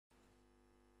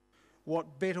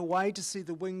What better way to see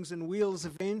the Wings and Wheels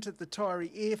event at the Taieri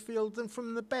Airfield than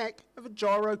from the back of a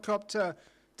gyrocopter?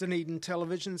 Dunedin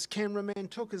Television's cameraman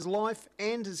took his life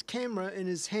and his camera in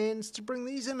his hands to bring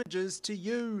these images to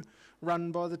you.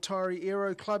 Run by the Taieri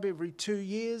Aero Club every 2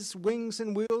 years, Wings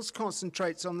and Wheels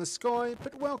concentrates on the sky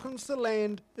but welcomes the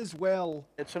land as well.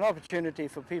 It's an opportunity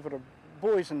for people to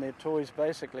boys and their toys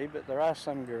basically, but there are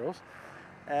some girls,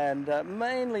 and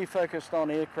mainly focused on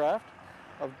aircraft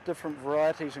of different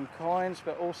varieties and kinds,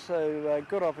 but also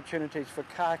good opportunities for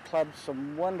car clubs,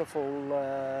 some wonderful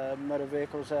motor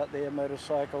vehicles out there,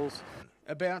 motorcycles.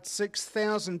 About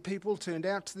 6,000 people turned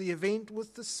out to the event,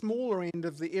 with the smaller end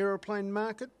of the aeroplane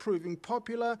market proving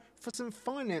popular for some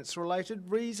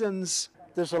finance-related reasons.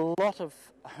 There's a lot of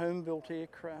home-built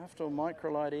aircraft or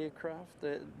microlight aircraft.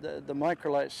 The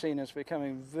microlight scene is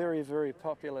becoming very, very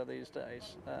popular these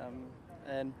days.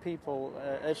 And people,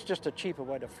 it's just a cheaper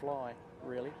way to fly,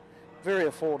 really. Very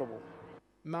affordable.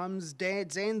 Mums,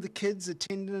 dads and the kids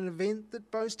attended an event that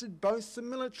boasted both the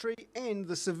military and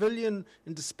the civilian,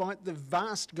 and despite the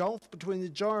vast gulf between the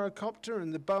gyrocopter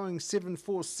and the Boeing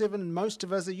 747 most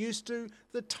of us are used to,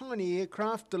 the tiny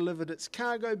aircraft delivered its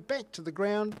cargo back to the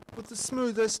ground with the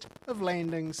smoothest of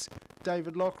landings.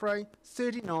 David Lockray,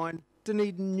 39,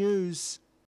 Dunedin News.